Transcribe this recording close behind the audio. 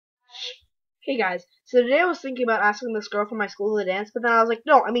Hey guys, so today I was thinking about asking this girl from my school to dance, but then I was like,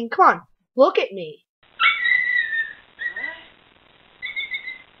 no, I mean, come on, look at me.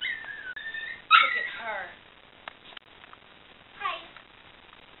 Look at her. Hi.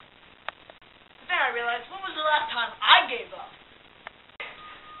 But then I realized, when was the last time I gave up?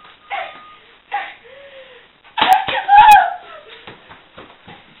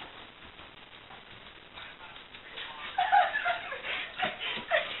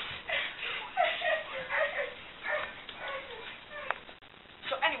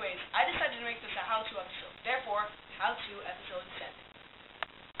 So anyways, I decided to make this a how-to episode. Therefore, how-to episode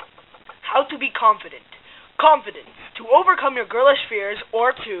 7. How to be confident. Confidence. To overcome your girlish fears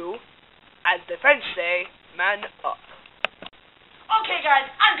or to, as the French say, man up. Okay guys,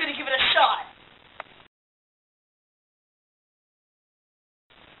 I'm gonna give it a shot.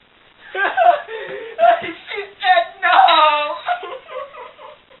 She said no.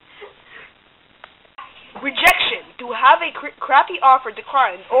 Rejection. To have a crappy offer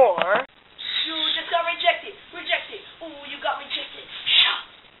declined or... Shoot, just got rejected. Rejected. Ooh, you got rejected. Shut.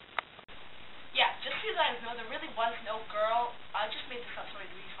 Yeah, just because I know there really was no girl, I just made this up so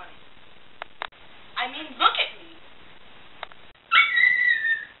it'd be funny. I mean, look at me.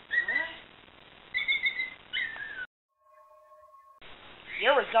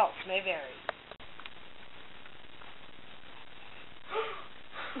 Your results may vary.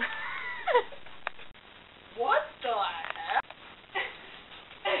 What the heck?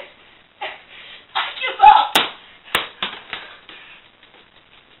 I give up!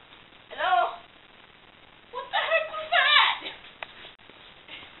 Hello? What the heck was that?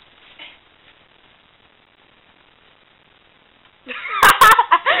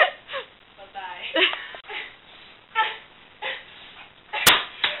 Bye-bye.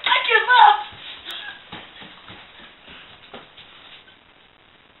 I give up!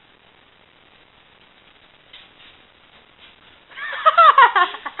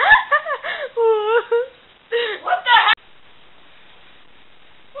 What the heck?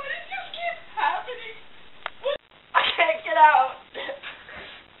 What did just keep happening? What? I can't get out.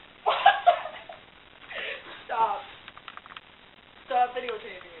 What? Stop. Stop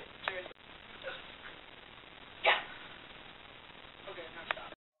videotaping it. Seriously. Yeah. Okay, now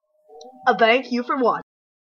stop. Thank you for watching.